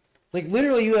 Yeah. Like,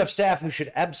 literally, you have staff who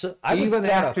should absolutely... Even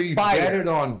after you get it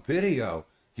on video,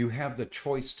 you have the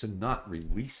choice to not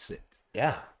release it.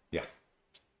 Yeah. Yeah.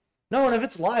 No, and if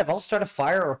it's live, I'll start a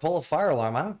fire or pull a fire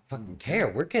alarm. I don't fucking care.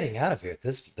 We're getting out of here.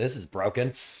 This is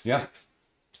broken. Yeah.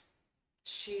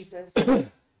 Jesus. No,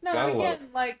 Gotta love again,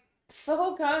 like the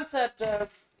whole concept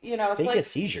of it's Fake like a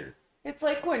seizure. it's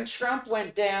like when Trump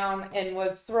went down and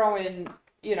was throwing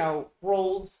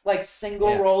rolls like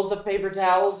single rolls of paper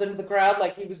towels into the crowd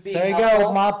like he was being There you helpful.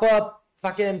 go, mop up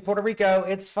fucking Puerto Rico.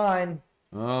 It's fine.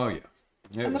 Oh yeah.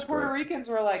 And the Puerto Ricans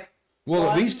were like, well,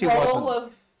 at least he roll wasn't.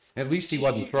 of At least he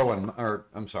wasn't throwing. Or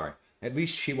I'm sorry. At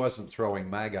least she wasn't throwing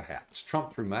MAGA hats.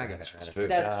 Trump threw MAGA hats too. That's true.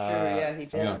 Yeah, he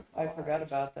did. Yeah. I forgot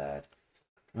about that.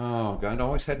 Oh God, it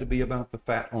always had to be about the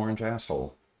fat orange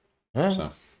asshole. Huh?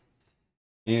 So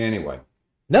anyway.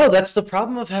 No, that's the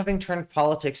problem of having turned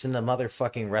politics into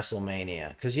motherfucking WrestleMania.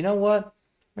 Because you know what?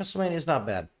 WrestleMania is not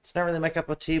bad. It's not really my cup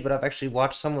of tea, but I've actually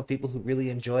watched some with people who really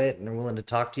enjoy it and are willing to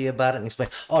talk to you about it and explain,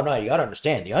 oh, no, you got to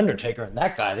understand, The Undertaker and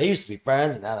that guy, they used to be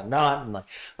friends and now they're not. And like,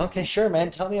 okay, sure,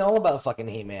 man, tell me all about fucking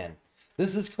He-Man.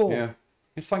 This is cool. Yeah.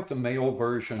 It's like the male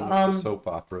version of the soap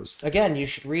operas. Again, you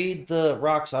should read The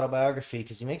Rock's autobiography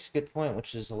because he makes a good point,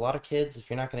 which is a lot of kids, if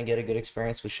you're not going to get a good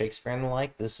experience with Shakespeare and the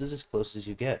like, this is as close as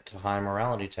you get to high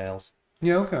morality tales.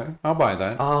 Yeah, okay. I'll buy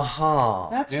that. Uh-huh.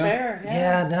 That's Yeah. fair.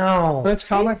 Yeah. Yeah, no. That's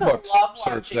comic I used to books love serves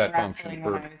watching that wrestling function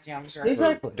when for I was younger.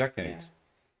 Exactly. decades.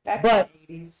 Back But- in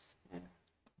the 80s. Yeah.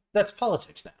 That's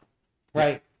politics now,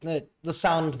 right? The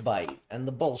sound bite and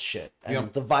the bullshit and Yeah.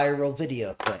 the viral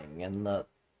video thing and the...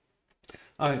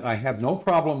 I have no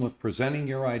problem with presenting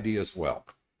your ideas well.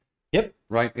 Yep.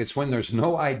 Right? It's when there's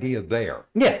no idea there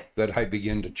Yeah. that I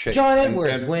begin to chafe. John And-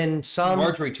 Edwards, and when some...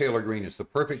 Marjorie Taylor Greene is the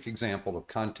perfect example of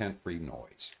content-free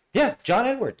noise. Yeah, John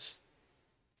Edwards.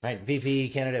 Right, VP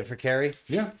candidate for Kerry.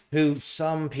 Yeah. Who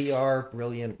some PR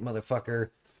brilliant motherfucker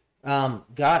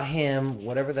got him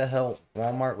whatever the hell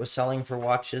Walmart was selling for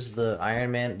watches, the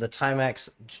Iron Man, the Timex,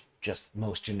 just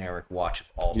most generic watch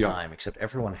of all Yeah. time, except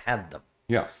everyone had them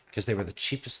Yeah. because they were the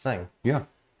cheapest thing. Yeah.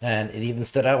 And it even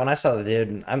stood out when I saw the dude,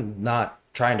 and I'm not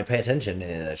trying to pay attention to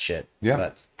any of that shit. Yeah.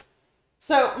 But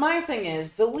So my thing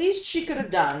is, the least she could have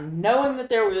done, knowing that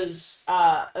there was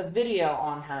a video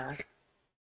on her,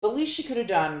 the least she could have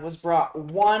done was brought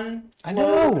one I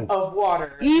load know. of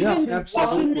water. even Yeah,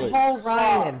 absolutely. fucking Paul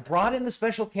Ryan brought in the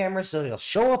special camera so he'll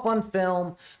show up on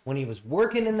film when he was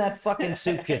working in that fucking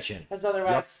soup kitchen. Because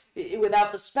otherwise,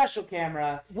 without the special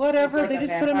camera, Whatever, he's like they a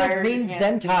just put him vampire, in you green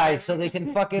can't- Zentai so they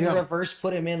can fucking Yeah. reverse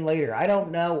put him in later. I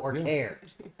don't know or Yeah. care.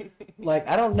 Like,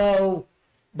 I don't know,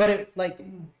 but it, like,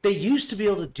 they used to be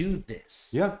able to do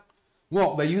this. Yeah.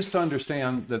 Well, they used to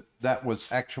understand that that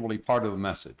was actually part of the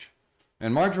message.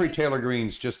 And Marjorie Taylor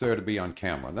Greene's just there to be on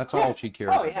camera. That's all she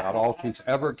cares Oh, yeah. about, all she's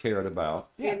ever cared about.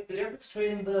 Yeah, the difference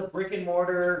between the brick and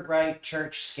mortar, right,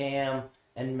 church scam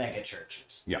and mega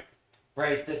churches. Yeah.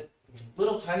 Right, the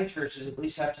little tiny churches at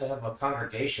least have to have a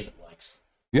congregation that likes them.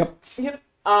 Yep. Yep.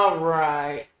 All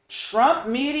right. Trump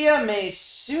media may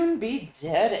soon be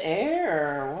dead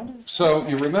air. What is So that?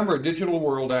 you remember Digital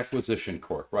World Acquisition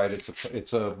Corp, right?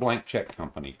 It's a blank check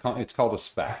company. It's called a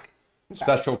SPAC,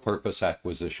 Special Purpose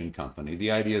Acquisition Company.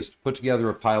 The idea is to put together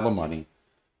a pile of money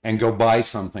and go buy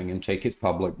something and take it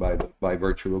public by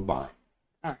virtue of buying.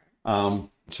 All right.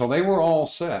 So they were all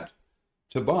set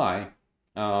to buy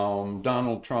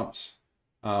Donald Trump's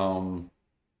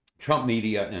Trump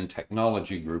Media and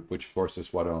Technology Group, which of course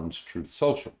is what owns Truth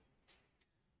Social.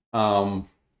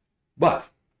 But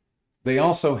they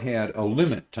also had a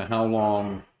limit to how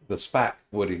long the SPAC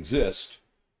would exist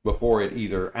before it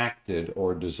either acted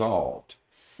or dissolved.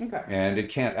 Okay. And it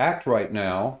can't act right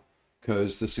now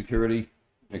because the Security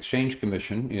Exchange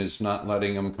Commission is not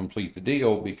letting them complete the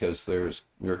deal because there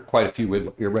are quite a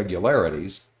few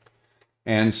irregularities.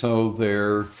 And so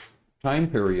their time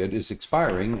period is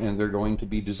expiring and they're going to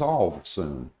be dissolved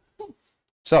soon.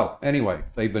 So anyway,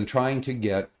 they've been trying to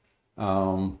get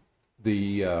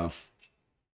the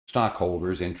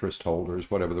stockholders, interest holders,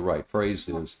 whatever the right phrase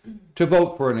is, to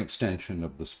vote for an extension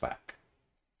of the SPAC.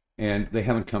 And they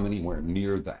haven't come anywhere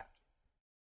near that.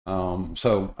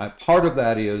 So part of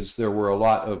that is there were a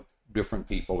lot of different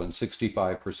people, and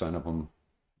 65% of them,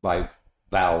 by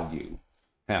value,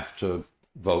 have to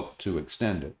vote to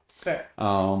extend it. Fair.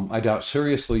 I doubt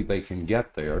seriously they can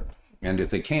get there, and if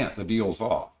they can't, the deal's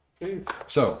off.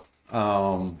 So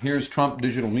here's Trump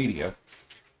Digital Media,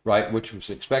 right, which was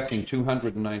expecting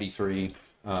 293,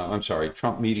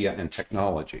 Trump Media and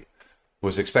Technology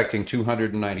was expecting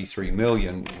 293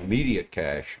 million in immediate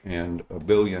cash and $1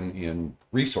 billion in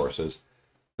resources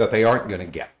that they aren't going to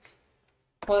get.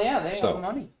 Well, yeah, they So have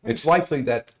money. it's likely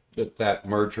that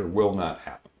merger will not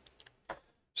happen.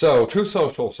 So Truth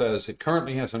Social says it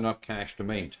currently has enough cash to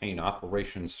maintain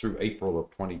operations through April of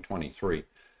 2023.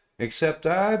 Except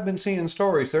I've been seeing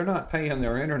stories, they're not paying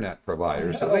their internet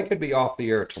providers, so they could be off the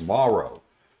air tomorrow.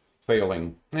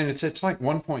 failing, and it's like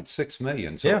 1.6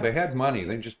 million. So Yeah. if they had money,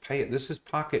 they just pay it. This is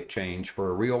pocket change for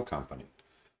a real company.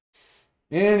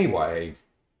 Anyway,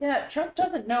 Yeah, Trump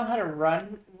doesn't know how to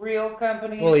run real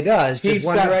companies. Well, he does. He's Just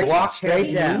one got direction, blockhead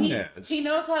straight down. Nunes. He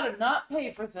knows how to not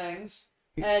pay for things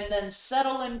and then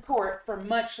settle in court for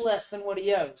much less than what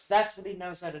he owes. That's what he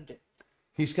knows how to do.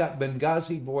 He's got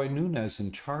Benghazi boy Nunes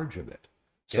in charge of it.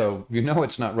 So you know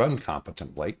it's not run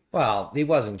competently. Well, he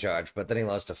was in charge, but then he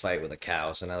lost a fight with a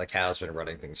cow, so now the cow's been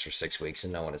running things for 6 weeks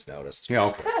and no one has noticed. Yeah,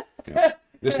 okay. Yeah.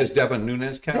 This is Devin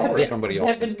Nunes' cow or somebody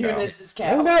else's Devin cow? Nunes' Who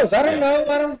cow. knows? I don't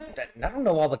know. I don't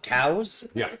know all the cows.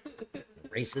 Yeah,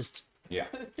 Racist. yeah.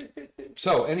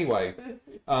 So anyway,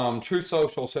 Truth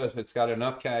Social says it's got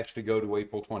enough cash to go to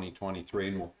April 2023,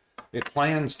 and it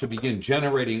plans to begin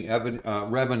generating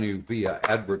revenue via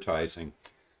advertising.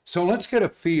 So let's get a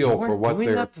feel for what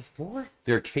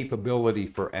their capability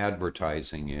for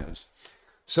advertising is.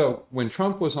 So when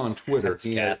Trump was on Twitter, That's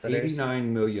he had catheters.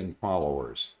 89 million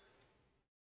followers.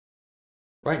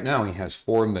 Right now he has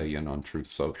 4 million on Truth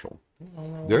Social.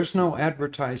 There's no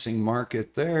advertising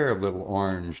market there, little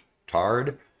orange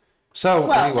tard. So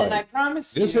Well, anyway, and I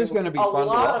promise this you, is going to be a fun to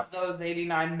lot watch. of those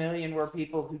 89 million were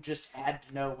people who just had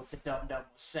to know what the dum-dum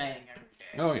was saying every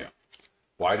day. Oh yeah.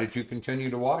 Why did you continue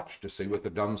to watch? To see what the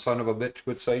dumb son of a bitch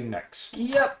would say next.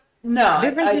 Yep. No, The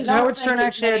difference I is don't Howard think Stern as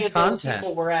actually many had of those content.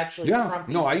 People were actually Yeah. Trumpies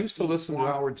No, I as used to he listen to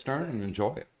wants Howard to Stern be. and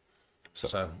enjoy it.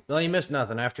 So, well, you missed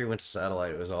nothing. After he went to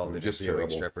satellite, it was all the Just viewing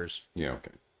terrible. strippers. Yeah,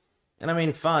 okay. And I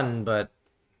mean, fun, but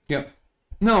Yeah.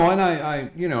 No, and I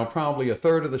probably a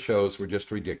third of the shows were just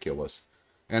ridiculous.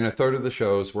 And a third of the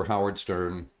shows were Howard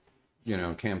Stern,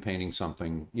 campaigning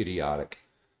something idiotic.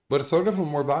 But a third of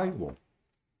them were valuable.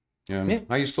 And Yeah.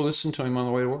 I used to listen to him on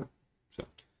the way to work. So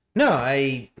no,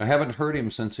 I haven't heard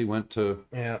him since he went to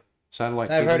yeah,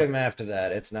 satellite I've TV. heard him after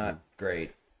that. It's not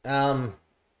great.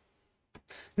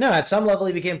 No, at some level,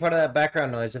 he became part of that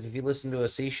background noise. If you listen to a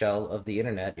seashell of the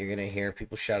internet, you're gonna hear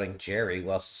people shouting "Jerry"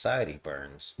 while society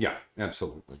burns. Yeah,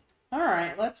 absolutely. All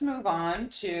right, let's move on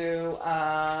to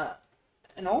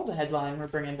an old headline we're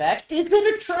bringing back. Is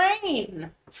it a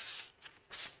train?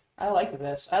 I like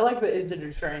this. I like the is it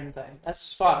a train thing. That's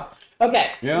just fun.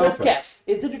 Okay, Yeah, let's okay. guess.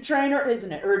 Is it a train or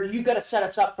isn't it? Or you got to set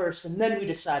us up first and then we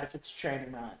decide if it's a train or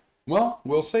not. Well,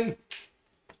 we'll see.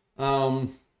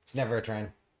 It's never a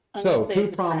train. I'm So, gonna say two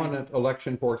it's a train. prominent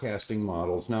election forecasting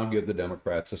models now give the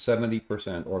Democrats a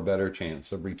 70% or better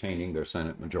chance of retaining their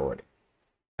Senate majority.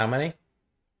 How many?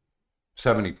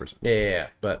 70%. Yeah.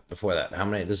 But before that, how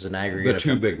many? This is an aggregate. The of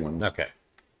two big ones. Okay.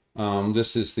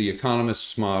 This is the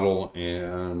Economist's model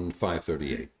and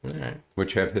 538, All right.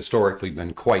 which have historically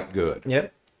been quite good.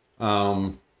 Yep.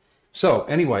 So,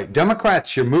 anyway,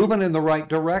 Democrats, you're moving in the right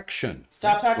direction.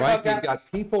 Stop talking Right? about You've guns.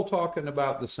 got people talking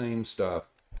about the same stuff.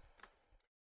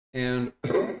 And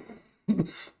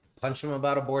Punch him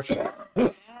about abortion.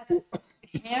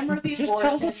 Hammer the Just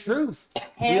tell abortion. the truth.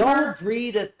 We all Hammer.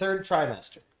 agreed at third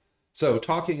trimester. so,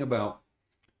 talking about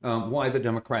why the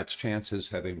Democrats' chances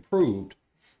have improved,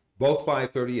 both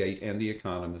 538 and The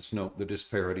Economist note the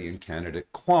disparity in candidate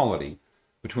quality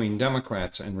between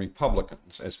Democrats and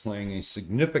Republicans as playing a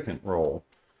significant role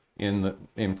in the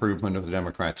improvement of the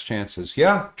Democrats' chances.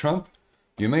 Yeah, Trump,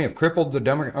 you may have crippled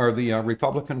the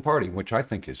Republican Party, which I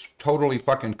think is totally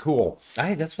fucking cool.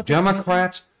 That's what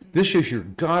Democrats, this is your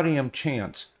goddamn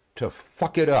chance to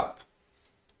fuck it up.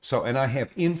 So, and I have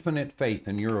infinite faith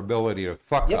in your ability to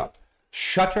fuck up.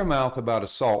 Shut your mouth about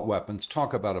assault weapons,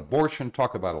 talk about abortion,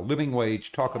 talk about a living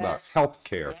wage, talk about Yes. health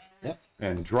care, Yes.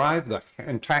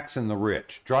 and taxing the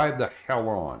rich. Drive the hell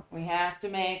on. We have to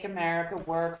make America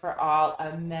work for all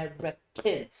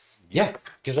Americans. Yeah,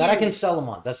 because that I can sell them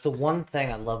on. That's the one thing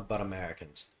I love about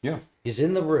Americans. Yeah. Is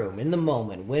in the room, in the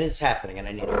moment, when it's happening, and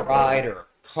I need a ride or a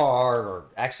car or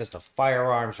access to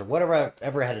firearms or whatever I've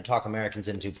ever had to talk Americans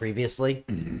into previously.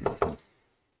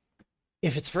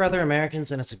 If it's for other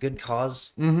Americans and it's a good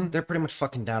because they're pretty much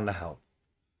fucking down to help.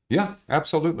 Yeah,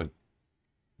 absolutely.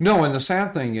 No, and the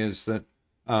sad thing is that,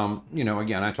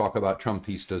 again, I talk about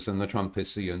Trumpistas and the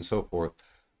Trumpissy and so forth,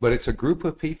 but it's a group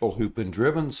of people who've been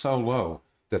driven so low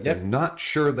that they're not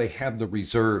sure they have the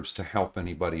reserves to help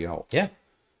anybody else. Yeah.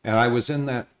 And I was in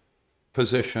that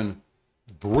position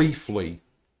briefly,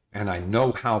 and I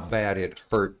know how bad it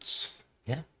hurts.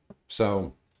 Yeah.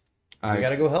 So I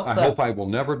gotta go help I them. hope I will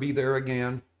never be there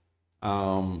again.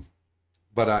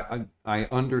 But I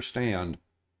understand.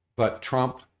 But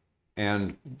Trump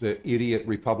and the idiot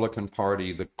Republican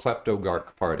Party, the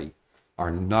kleptogarch party,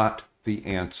 are not the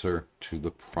answer to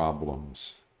the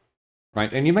problems.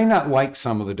 Right? And you may not like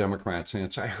some of the Democrats'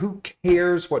 answer. Who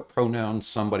cares what pronouns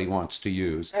somebody wants to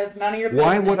use? That's none of your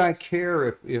Why business. would I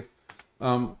care if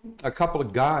a couple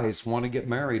of guys want to get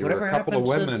married, or Whatever a couple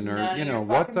of happened to women, or None of your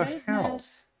what the fucking hell?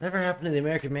 business. Never happened to the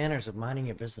American manners of minding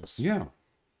your business. Yeah.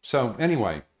 So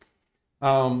anyway,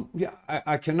 yeah,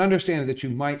 I can understand that you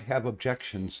might have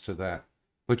objections to that,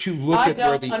 but you look I at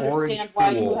where don't the orange understand why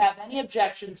you pool. have any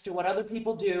objections to what other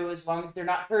people do as long as they're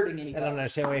not hurting I anybody. don't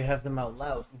understand why you have them out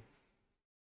loud.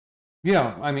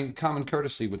 Yeah, I mean, common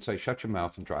courtesy would say, "Shut your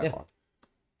mouth and drive Yeah. on."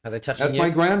 Are they touching As you?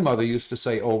 my grandmother used to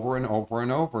say over and over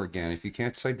and over again, if you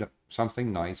can't say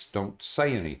something nice, don't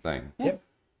say anything. Yep.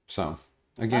 So,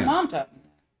 My again, mom taught me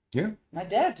that. yeah, My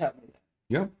dad taught me that.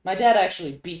 yeah, My dad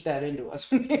actually beat that into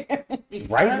us.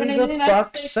 Rightly the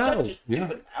fuck so. Yeah.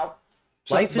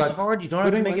 So, Life is but- hard. You don't but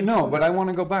have to anyway, make it. no, but I want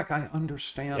to go back. I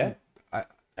understand. Yeah. I,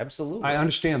 Absolutely. I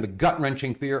understand the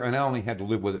gut-wrenching fear, and I only had to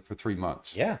live with it for 3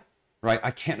 months. Yeah. Right?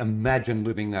 I can't imagine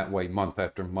living that way month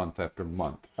after month after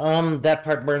month. That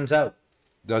part burns out.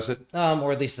 Does it?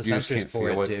 Or at least the You just sensors can't for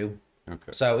feel it it? do.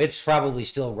 Okay. So it's probably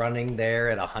still running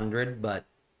there at 100, but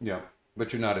Yeah,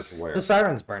 but you're not as aware. the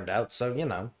siren's burned out. So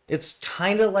it's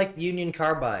kind of like the Union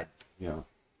Carbide. Yeah,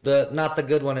 Not the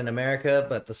good one in America,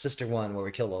 but the sister one where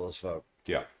we killed all those folk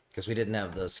yeah. because we didn't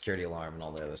have the security alarm and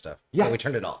all the other stuff. Yeah. So we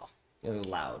turned it off. It was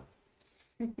loud.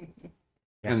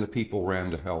 And the people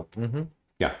ran to help. Mm-hmm.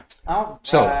 Yeah. Oh,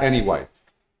 So anyway,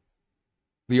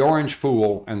 the orange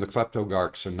fool and the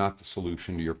kleptogarchs are not the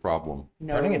solution to your problem.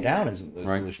 no. Turning it down isn't the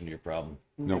Right. solution to your problem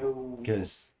No.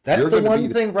 because that's You're the gonna one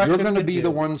be thing Russia You're going to could be do.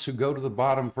 the ones who go to the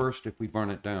bottom first if we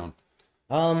burn it down.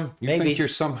 You Maybe. think you're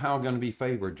somehow going to be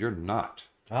favored. You're not.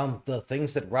 The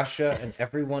things that Russia and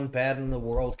everyone bad in the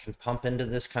world can pump into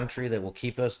this country that will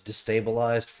keep us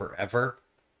destabilized forever.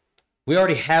 We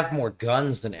already have more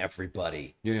guns than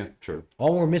everybody. Yeah, true.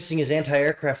 All we're missing is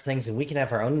anti-aircraft things, and we can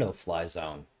have our own no-fly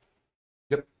zone.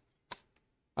 Yep.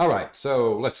 All right.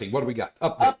 So let's see. What do we got?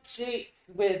 Updates. Updates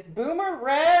with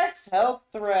BoomerRex health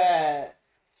threat.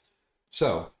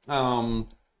 So,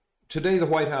 today the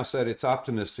White House said it's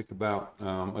optimistic about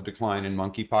a decline in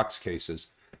monkeypox cases.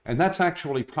 And that's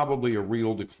actually probably a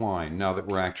real decline now that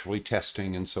we're actually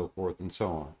testing and so forth and so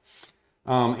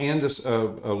on. And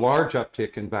a large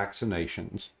uptick in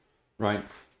vaccinations, right?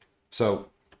 So,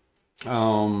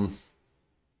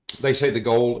 they say the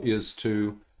goal is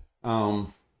to,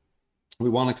 we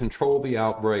want to control the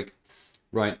outbreak,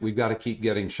 right? We've got to keep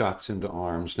getting shots into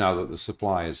arms now that the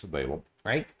supply is available.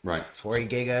 Right? Right. 4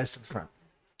 gay guys to the front.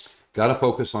 Got to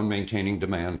focus on maintaining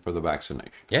demand for the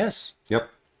vaccination. Yes. Yep.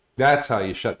 That's how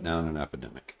you shut down an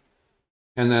epidemic.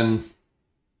 And then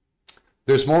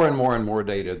there's more and more and more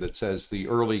data that says the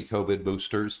early COVID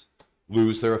boosters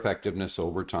lose their effectiveness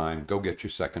over time. Go get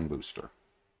your second booster.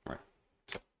 Right.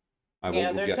 So I will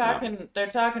Yeah, go they're get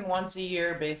mine. talking once a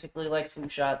year, basically like flu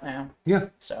shot now. Yeah.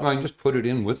 So Well, you just put it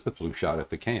in with the flu shot if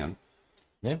they can.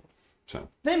 Yeah. So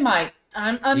they might.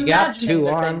 I'm You got imagining two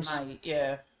that arms. They might.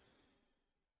 Yeah.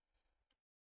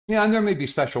 yeah, and there may be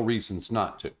special reasons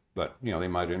not to, but they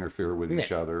might interfere with each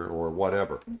Yeah. other or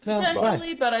whatever.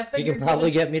 Potentially, but I You figure can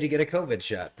probably get me to get a COVID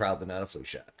shot, probably not a flu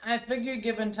shot. I figure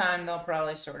given time they'll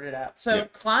probably sort it out. So Yeah.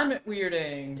 climate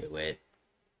weirding. Do it.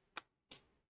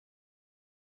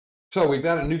 So we've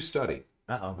got a new study,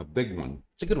 Uh-oh. a big one.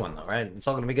 It's a good one, though, right? It's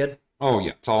all going to be good? Oh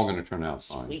yeah, it's all going to turn out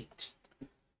fine. Sweet.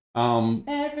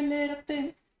 Every little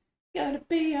thing gotta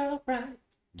be alright.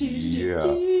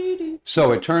 Yeah.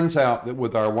 So it turns out that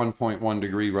with our 1.1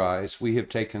 degree rise, we have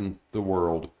taken the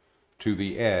world to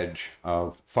the edge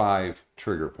of 5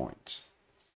 trigger points,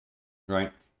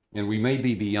 right? And we may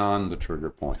be beyond the trigger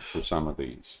point for some of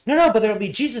these. No, but there'll be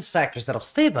Jesus factors that'll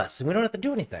save us, and we don't have to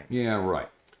do anything. Yeah, right.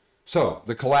 So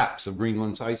the collapse of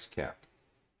Greenland's ice cap,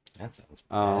 That sounds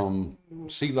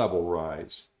bad. sea level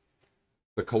rise,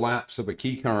 the collapse of a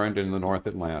key current in the North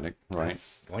Atlantic, right?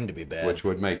 That's going to be bad. Which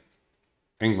would make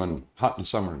England hot in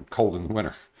summer and cold in the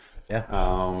winter.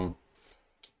 Yeah.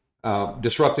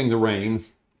 Disrupting the rain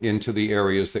into the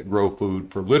areas that grow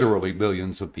food for literally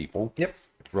billions of people. Yep.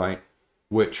 Right?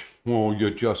 Which, well, you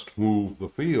just move the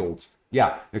fields.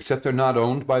 Yeah, except they're not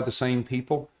owned by the same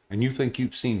people. And you think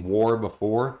you've seen war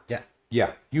before? Yeah.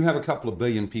 Yeah, you have a couple of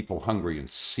billion people hungry and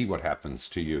see what happens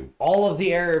to you. All of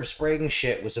the Arab Spring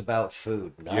shit was about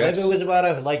food. None Yes. of it was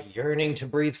about yearning to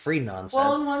breathe free nonsense.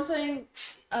 Well, and one thing,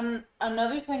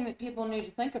 another thing that people need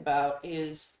to think about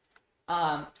is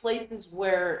places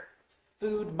where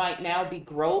food might now be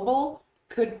growable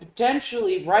could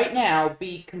potentially right now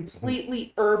be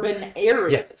completely urban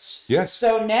areas. Yes.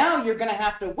 So now you're gonna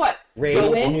have to what? Raid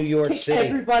Go in, New York kick City.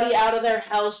 everybody out of their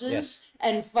houses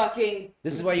and fucking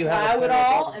This is why you have a plow it federal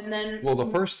all, government. and then Well, the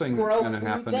first thing that's grow going to food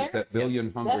happen there? is that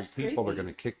billion hungry That's people are crazy.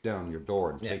 going to kick down your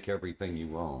door and Yeah. take everything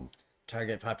you own.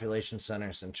 Target population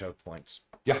centers and choke points.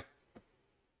 Yeah.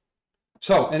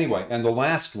 So anyway, and the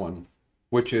last one,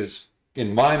 which is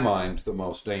in my mind the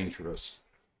most dangerous,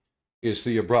 is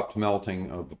the abrupt melting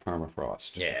of the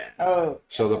permafrost. Yeah. Oh.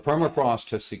 So the permafrost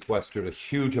has sequestered a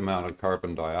huge amount of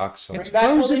carbon dioxide. It's back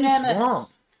frozen holding as swamp.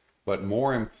 But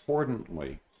more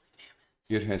importantly,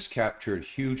 it has captured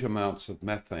huge amounts of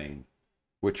methane,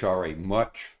 which are a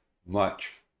much,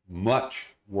 much, much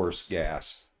worse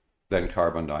gas than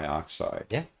carbon dioxide.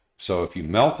 Yeah. So if you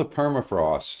melt the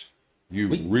permafrost, you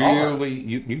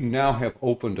now have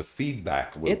opened a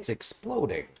feedback loop. It's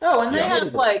exploding. Oh, and Yeah.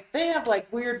 they have like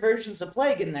weird versions of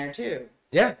plague in there too.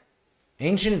 Yeah.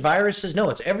 Ancient viruses. No,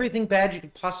 it's everything bad you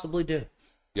could possibly do.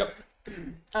 Yep.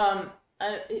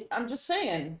 I'm just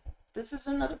saying, this is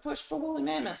another push for woolly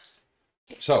mammoths.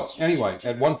 So anyway,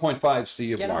 at 1.5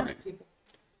 C of Get on warming, it, people.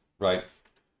 right?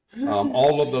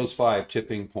 All of those 5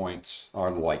 tipping points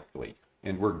are likely,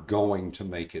 and we're going to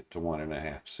make it to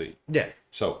 1.5 C. Yeah.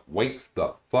 So wake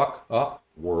the fuck up,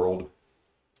 world.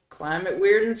 Climate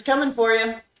weird and it's coming for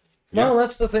you. Well,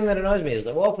 that's the thing that annoys me is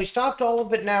that, well, if we stopped all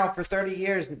of it now for 30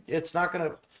 years, it's not going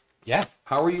to... Yeah.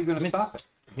 How are you going to stop it?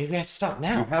 Maybe we have to stop You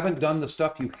now. haven't done the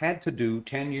stuff you had to do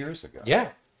 10 years ago. Yeah.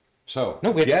 So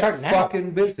No, we have to get start now.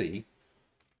 fucking busy,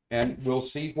 and we'll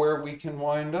see where we can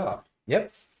wind up.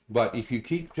 Yep. But if you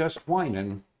keep just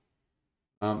whining,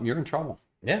 you're in trouble.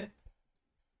 Yeah.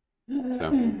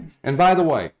 So. And by the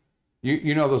way,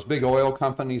 you know those big oil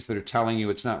companies that are telling you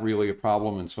it's not really a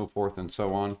problem and so forth and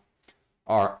so on,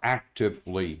 are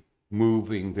actively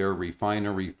moving their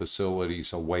refinery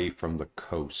facilities away from the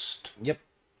coast. Yep.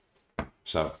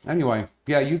 So anyway,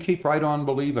 yeah, you keep right on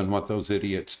believing what those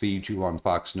idiots feed you on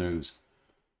Fox News.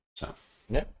 So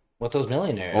Yep. What those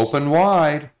millionaires open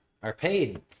wide. are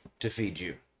paid to feed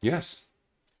you. Yes.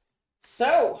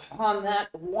 So, on that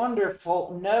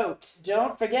wonderful note,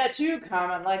 don't forget to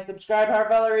comment, like, subscribe, heart,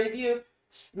 follow, review,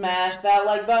 smash that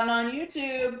like button on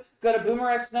YouTube, go to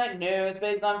BoomerXTonight News,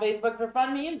 based on Facebook for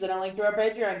fun memes, and a link to our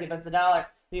Patreon, give us $1.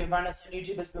 You can find us on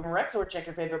YouTube as BoomerX, or check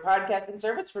your favorite podcasting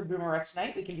service for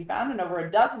BoomerXTonight. We can be found on over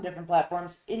a dozen different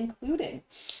platforms, including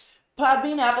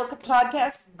Podbean, Apple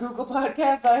Podcasts, Google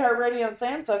Podcasts, iHeartRadio, and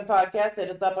Samsung Podcasts. Hit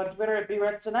us up on Twitter at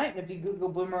BoomerXTonight, and if you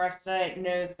Google BoomerXTonight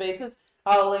News Spaces,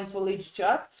 all the links will lead you to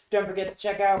us. Don't forget to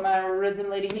check out my Risen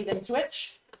Lady Heathen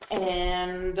Twitch.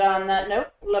 And on that note,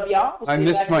 love y'all. We'll I see you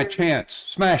missed back my here. chance.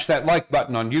 Smash that like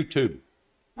button on YouTube.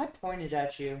 I pointed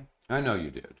at you. I know you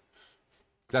did.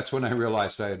 That's when I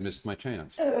realized I had missed my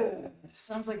chance.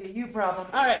 Sounds like a you problem.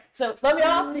 All right, so love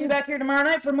y'all. See you back here tomorrow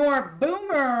night for more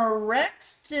Boomer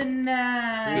Rex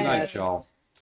tonight. Good night, y'all.